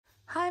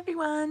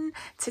everyone!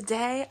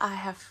 Today I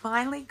have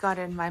finally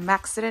gotten my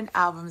MAXIDENT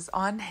albums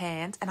on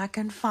hand and I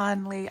can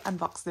finally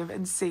unbox them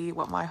and see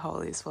what my haul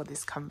is for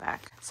this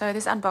comeback. So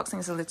this unboxing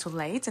is a little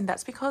late and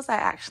that's because I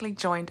actually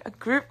joined a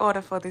group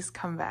order for this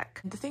comeback.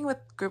 The thing with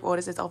group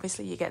orders is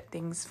obviously you get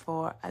things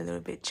for a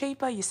little bit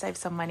cheaper, you save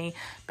some money,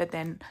 but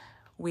then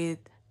with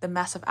the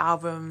massive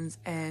albums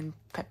and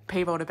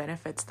pre-order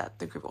benefits that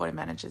the group order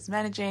manager is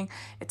managing,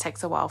 it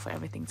takes a while for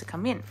everything to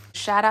come in.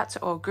 Shout out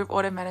to all group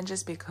order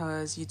managers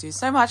because you do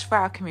so much for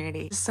our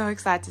community. So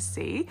excited to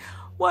see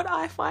what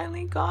I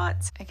finally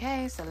got.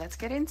 Okay, so let's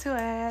get into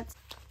it.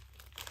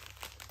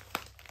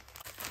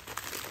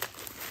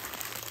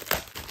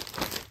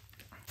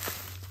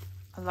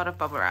 A lot of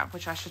bubble wrap,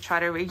 which I should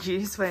try to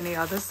reuse for any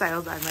other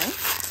sales I make.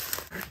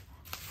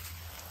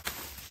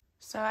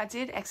 So I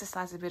did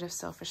exercise a bit of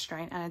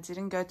self-restraint and I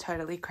didn't go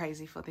totally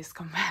crazy for this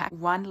comeback.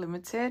 1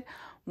 limited,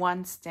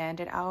 1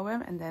 standard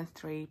album, and then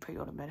 3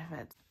 pre-order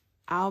benefits.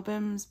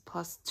 Albums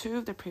plus 2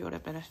 of the pre-order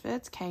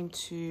benefits came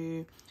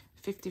to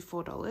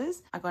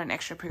 $54. I got an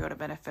extra pre-order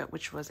benefit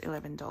which was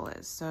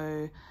 $11.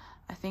 So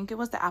I think it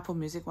was the Apple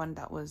Music one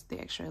that was the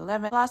extra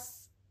 11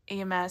 plus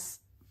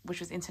EMS,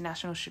 which was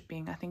international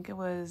shipping. I think it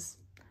was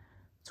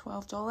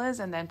 $12,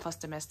 and then plus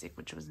domestic,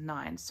 which was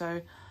 $9. So,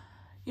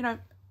 you know,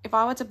 if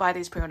I were to buy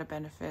these pre-order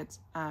benefits,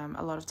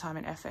 a lot of time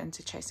and effort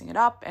into chasing it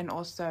up, and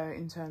also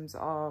in terms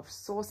of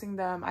sourcing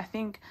them, I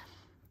think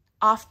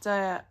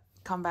after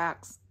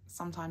comebacks,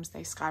 sometimes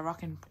they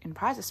skyrocket in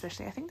price,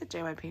 especially I think the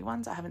JYP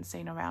ones I haven't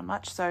seen around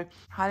much. So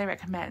highly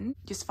recommend.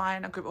 Just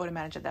find a group order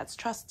manager that's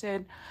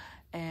trusted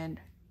and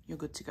you're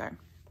good to go.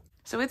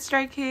 So with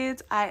Stray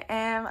Kids, I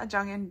am a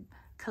Jonghyun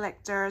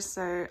collector,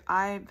 so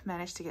I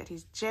managed to get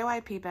his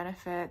JYP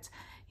benefit,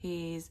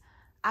 his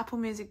Apple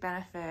Music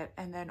benefit,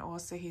 and then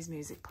also his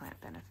Music Plant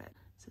benefit.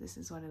 So this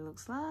is what it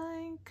looks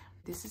like.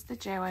 This is the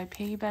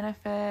JYP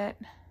benefit.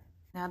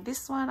 Now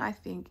this one I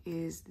think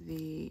is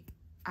the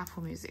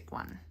Apple Music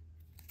one,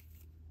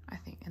 I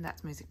think, and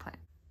that's Music Plant.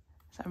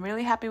 So I'm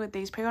really happy with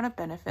these pre-order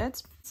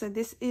benefits. So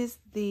this is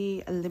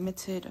the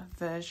limited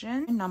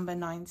version, number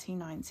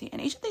 1990,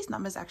 and each of these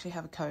numbers actually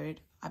have a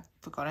code. I've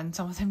forgotten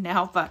some of them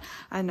now, but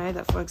I know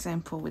that, for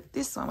example, with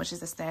this one, which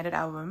is the standard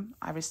album,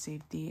 I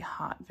received the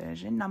heart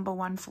version, number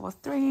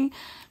 143,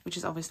 which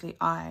is obviously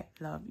I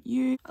Love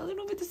You. A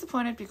little bit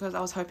disappointed because I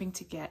was hoping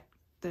to get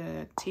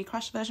the Tea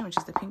Crush version, which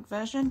is the pink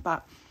version,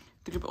 but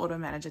the group order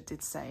manager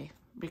did say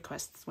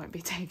requests won't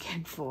be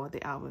taken for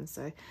the album.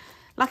 So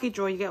lucky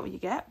draw, you get what you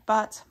get,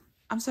 but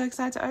I'm so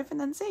excited to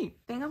open and see.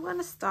 I think I'm going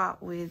to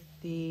start with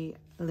the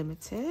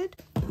limited.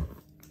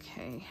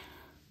 Okay.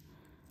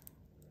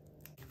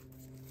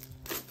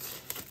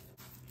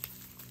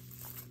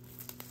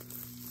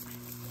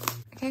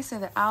 Okay, so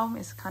the album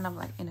is kind of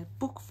like in a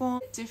book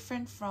form,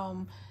 different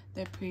from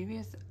their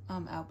previous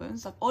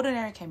albums. Like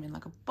Ordinary came in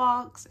like a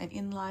box, and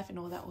In Life and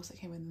all that also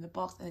came in the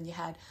box, and then you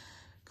had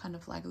kind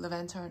of like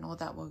Laventa and all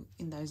that were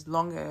in those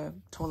longer,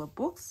 taller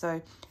books. So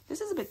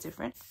this is a bit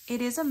different.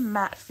 It is a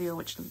matte feel,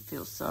 which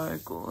feels so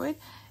good,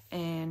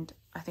 and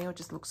I think it would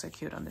just look so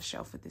cute on the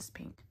shelf with this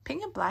pink.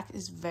 Pink and black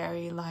is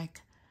very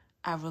like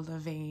Avril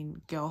Lavigne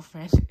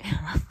girlfriend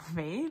era for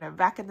me. You know,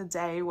 back in the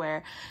day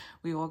where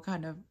we all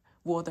kind of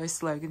wore those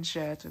slogan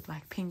shirts with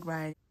like pink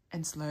red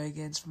and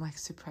slogans from like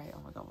Supre.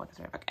 Oh my god, what a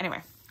throwback. Anyway,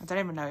 I don't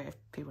even know if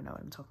people know what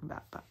I'm talking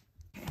about, but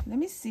okay, let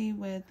me see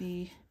where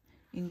the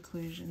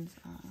inclusions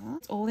are.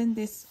 It's all in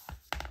this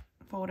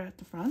folder at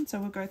the front,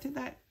 so we'll go through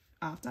that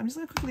after. I'm just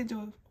gonna quickly do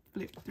a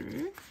flip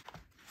through.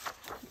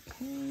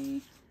 Okay.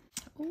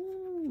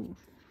 Ooh,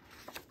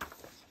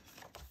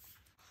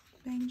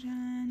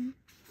 Bangjan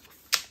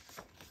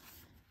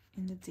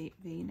in the deep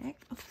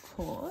V-neck, of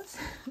course.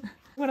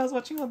 When I was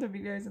watching all the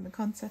videos and the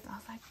concept, I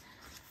was like,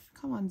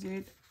 come on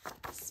dude,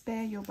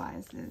 spare your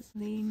biases.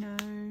 Lino.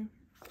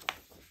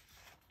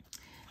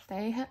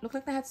 They looked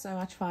like they had so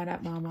much fun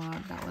at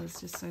Mama. That was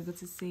just so good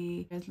to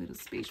see. His little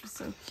speech was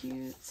so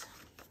cute.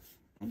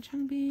 And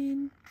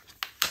Changbin.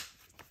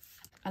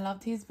 I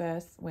loved his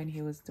verse when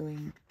he was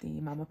doing the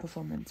Mama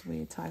performance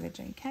with Tiger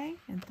JK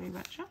and 3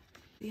 Ratcha.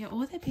 Yeah,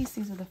 all their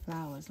piecings with the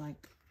flowers,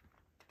 like,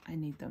 I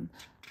need them.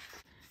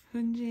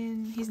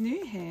 Hunjin, his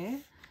new hair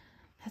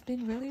has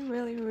been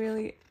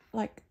really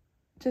like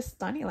just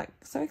stunning, like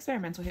so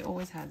experimental. He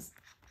always has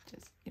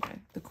just, you know,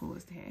 the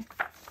coolest hair.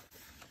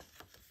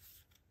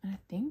 And I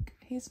think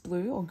he's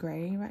blue or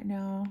grey right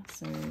now.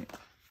 So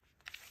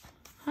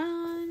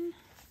Han,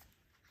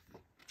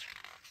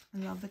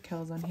 I love the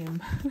curls on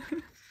him.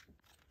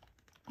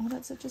 Oh,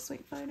 that's such a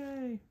sweet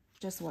photo.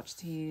 Just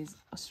watched his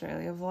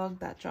Australia vlog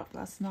that dropped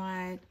last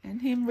night,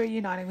 and him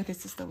reuniting with his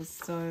sister was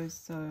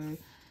so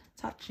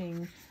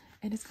touching.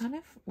 And it's kind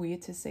of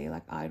weird to see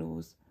like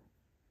idols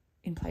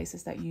in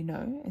places that you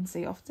know and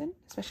see often,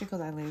 especially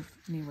because I live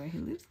near where he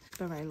lives.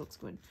 Beret looks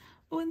good.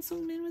 Oh, and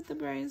Sungmin with the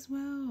beret as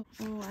well.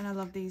 Oh, and I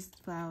love these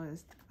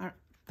flowers.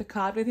 The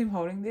card with him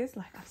holding this,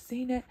 like I've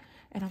seen it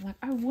and I'm like,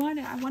 I want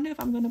it. I wonder if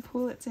I'm going to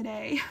pull it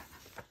today.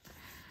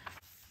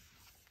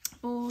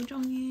 Oh,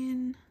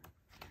 Jonghyun.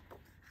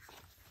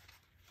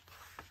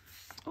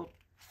 Oh,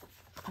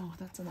 Oh,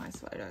 that's a nice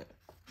photo.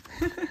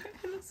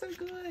 It looks so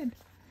good.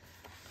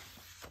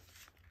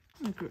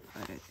 A group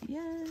photo at the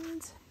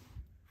end.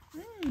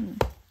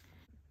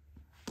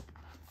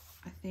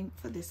 I think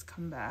for this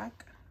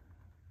comeback,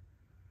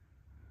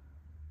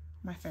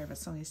 my favorite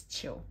song is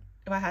Chill.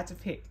 If I had to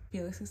pick,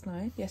 Felix is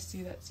line. Yes,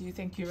 you, that's you.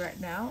 Thank you right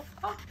now.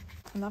 Oh,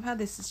 I love how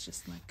this is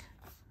just like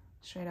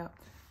straight up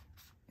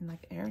in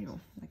like Arial,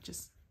 like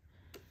just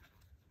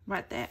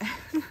right there.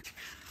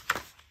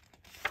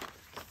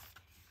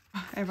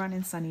 Oh, everyone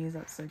in Sunny is,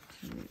 that's so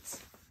cute.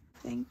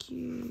 Thank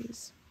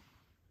yous.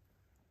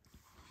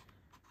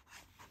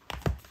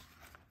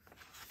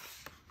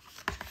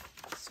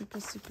 Super,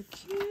 super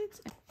cute.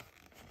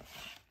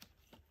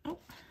 Oh,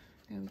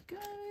 there we go.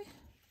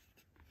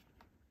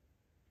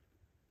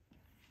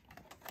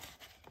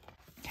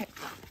 Okay,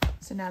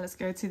 so now let's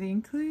go to the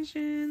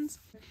inclusions.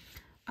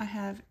 I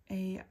have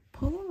a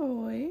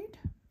Polaroid.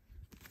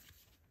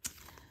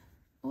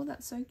 Oh,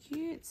 that's so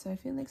cute. So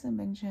Felix and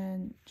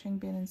Benchen,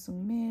 Changbin and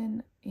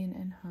Sungmin, In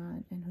and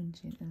Han, and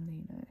Hunjin and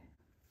Lino.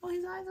 Oh,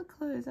 his eyes are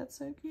closed. That's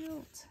so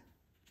cute.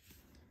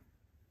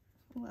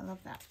 Oh, I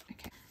love that.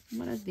 Okay,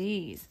 what are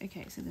these?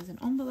 Okay, so there's an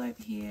envelope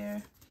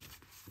here.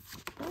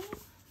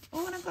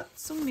 Oh, and I've got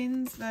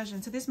Sungmin's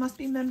version. So this must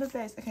be member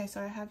based. Okay,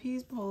 so I have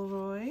his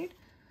Polaroid.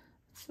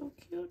 So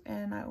cute.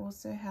 And I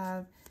also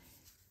have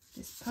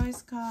this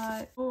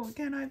postcard. Oh,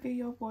 can I be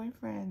your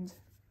boyfriend?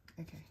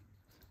 Okay,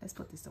 let's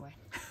put this away.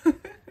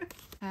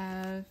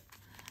 Have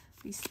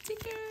these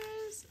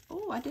stickers.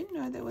 Oh, I didn't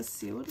know they were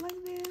sealed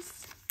like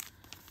this.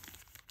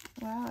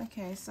 Wow,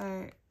 okay, so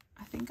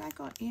I think I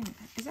got in.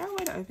 Is there a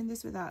way to open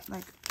this without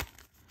like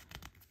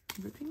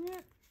ripping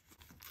it?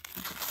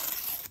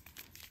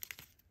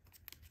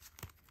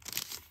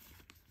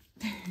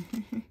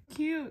 Okay.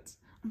 Cute.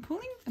 I'm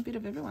pulling a bit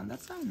of everyone.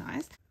 That's so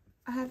nice.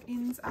 I have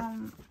In's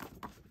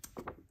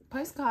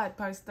postcard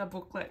poster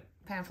booklet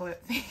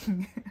pamphlet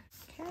thing.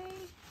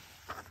 Okay.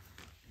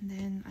 And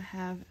then I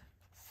have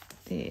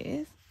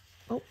this.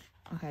 Oh,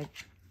 okay.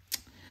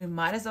 We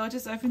might as well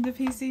just open the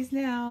PCs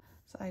now.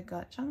 So I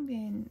got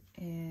Changbin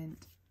and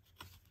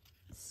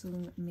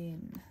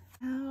Sungmin.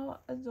 How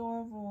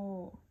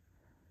adorable.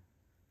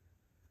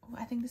 Oh,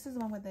 I think this is the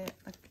one where they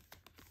like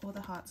all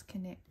the hearts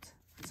connect.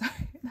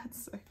 Sorry,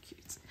 that's so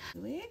cute.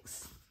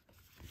 Lyrics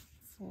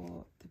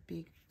for the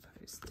big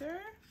poster.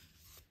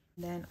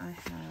 Then I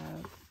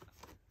have,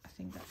 I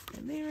think that's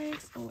the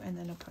lyrics. Oh, and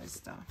then a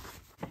poster.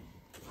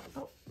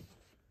 Oh,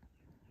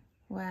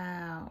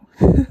 wow.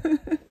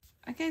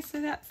 Okay, so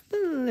that's the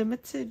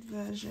limited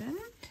version.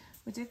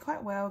 We did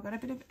quite well. Got a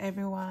bit of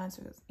everyone.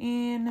 So it was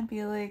In,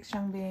 Felix,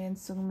 Changbin,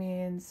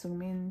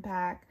 Sungmin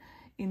pack,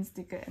 In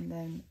sticker, and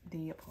then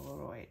the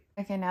Polaroid.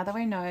 Okay, now that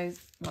we know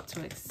what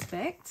to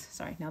expect,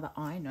 sorry, now that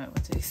I know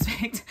what to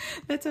expect,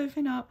 let's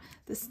open up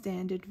the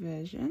standard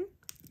version.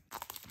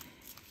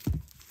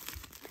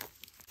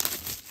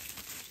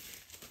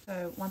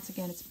 So once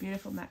again, it's a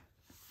beautiful matte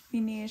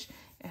finish.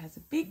 It has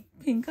a big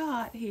pink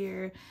heart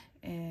here,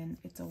 and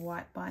it's a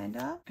white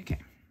binder. Okay,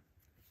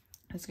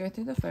 let's go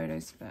through the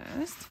photos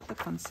first. The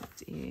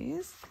concept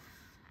is,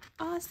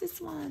 oh, it's this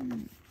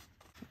one.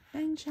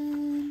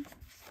 Benchen.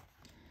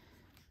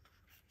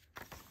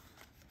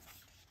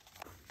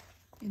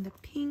 In the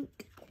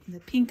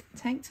pink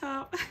tank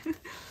top.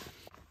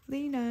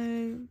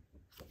 Lino.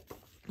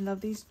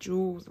 Love these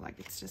jewels. Like,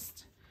 it's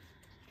just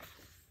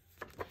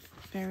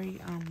very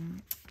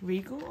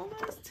regal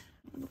almost.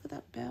 Look at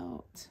that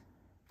belt.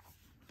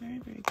 Very,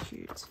 very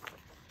cute.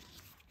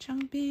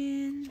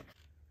 Changbin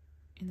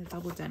in the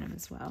double denim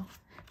as well.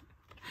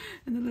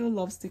 And the little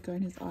love sticker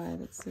in his eye.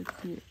 That's so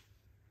cute.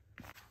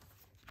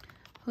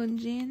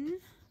 Hunjin.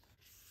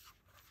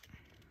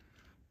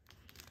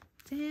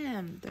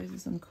 Damn, those are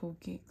some cool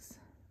kicks.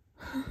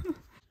 And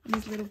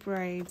these little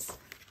braids.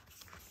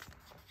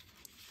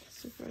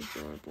 Super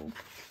adorable.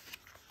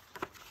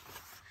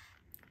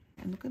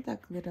 And look at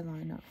that glitter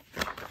lineup.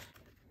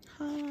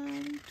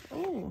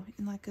 Oh,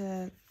 in like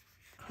a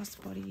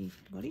crossbody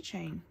body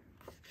chain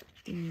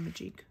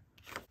thingy-majig.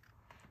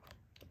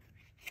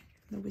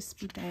 The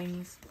wispy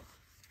bangs.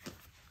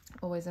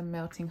 Always a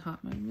melting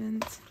heart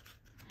moment.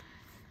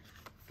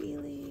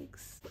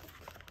 Felix.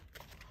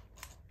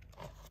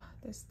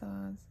 Those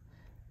stars.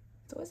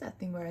 It's always that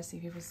thing where I see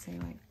people say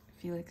like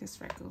Felix's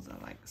freckles are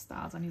like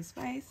stars on his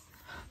face.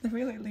 They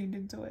really leaned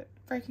into it.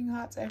 Breaking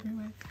hearts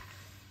everywhere.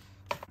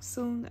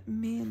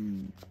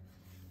 Sungmin.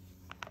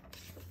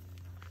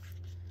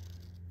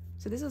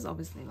 So this was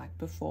obviously like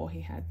before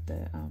he had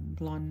the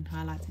blonde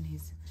highlights in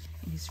his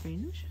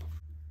fringe.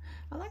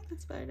 I like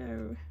this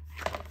photo.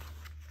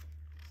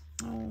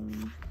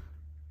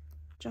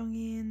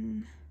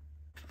 Jongin.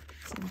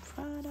 Some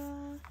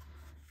Prada.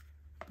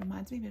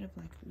 Reminds me a bit of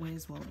like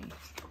Where's Wally,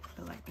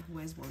 but like if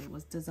Where's Wally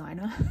was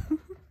designer.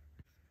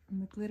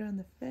 And the glitter on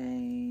the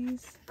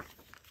face.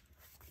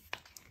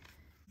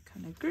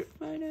 Kind of group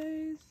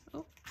photos.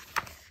 Oh,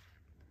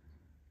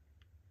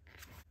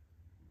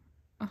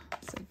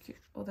 so cute.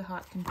 All the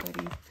heart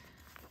confetti.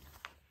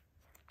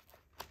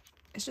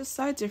 It's just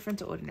so different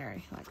to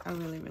ordinary. Like, I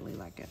really, really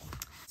like it.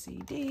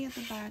 CD at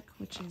the back,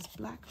 which is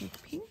black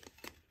with pink.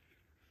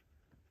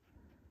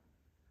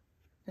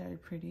 Very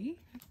pretty.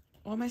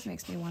 Almost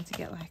makes me want to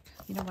get, like,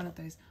 you know, one of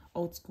those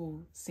old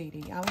school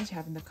CD albums you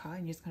have in the car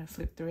and you just kind of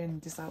flip through it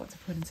and decide what to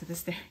put into the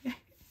stereo.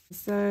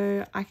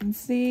 So I can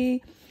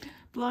see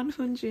Blonde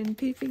Hunjin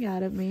peeping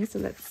out at me, so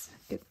let's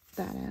get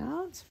that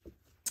out.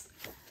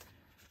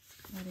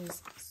 That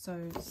is so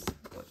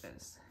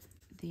gorgeous.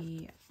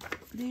 The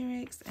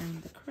lyrics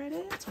and the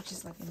credits, which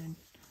is like in an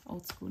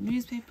old school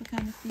newspaper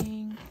kind of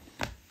thing.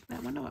 I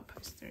wonder what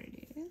poster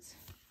it is.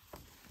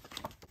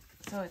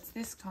 So it's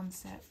this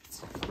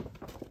concept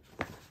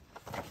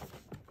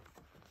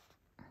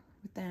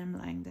with them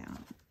lying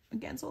down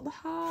against all the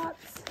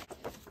hearts.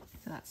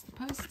 So that's the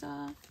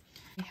poster.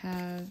 We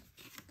have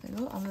the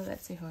little envelope.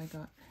 Let's see who I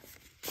got.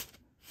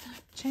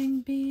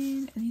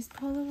 Changbin and his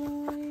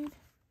Polaroid.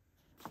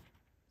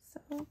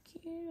 So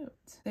cute.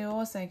 They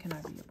all say, "Can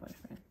I be your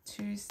boyfriend?"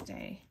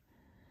 Tuesday.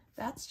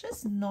 That's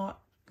just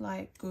not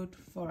like good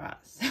for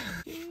us.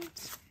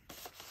 Cute.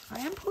 I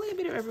am pulling a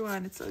bit of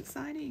everyone. It's so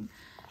exciting.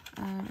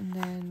 And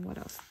then what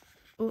else?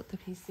 Oh, the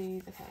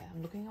PCs. Okay,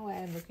 I'm looking away.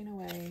 I'm looking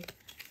away.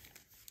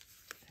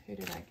 Who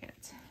did I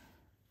get?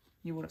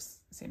 You would have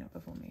seen it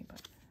before me,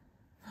 but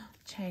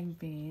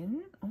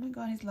Changbin. Oh my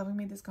god, he's loving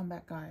me this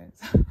comeback, guys.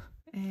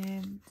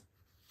 And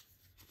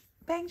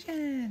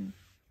Bangchan.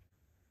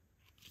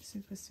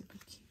 Super, super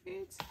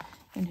cute.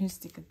 And whose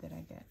sticker did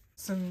I get?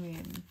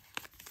 Sungmin.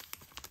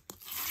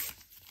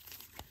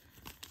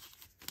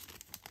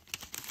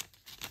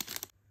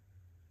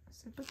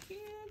 Super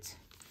cute.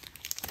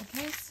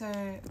 Okay,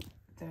 so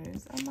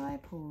those are my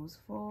pulls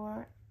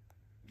for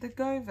the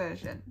Go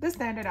version, the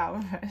standard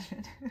album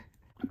version.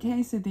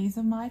 Okay, so these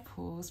are my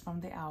pulls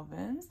from the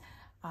albums.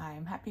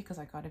 I'm happy because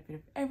I got a bit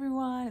of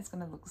everyone. It's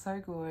going to look so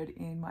good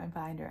in my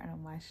binder and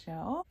on my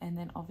shelf. And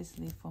then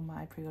obviously for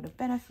my pre-order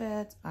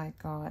benefits, I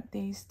got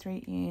these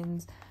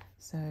 3-ins.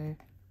 So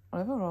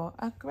overall,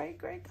 a great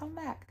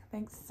comeback.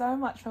 Thanks so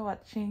much for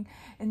watching.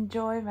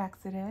 Enjoy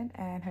Maxident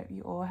and hope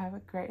you all have a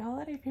great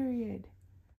holiday period.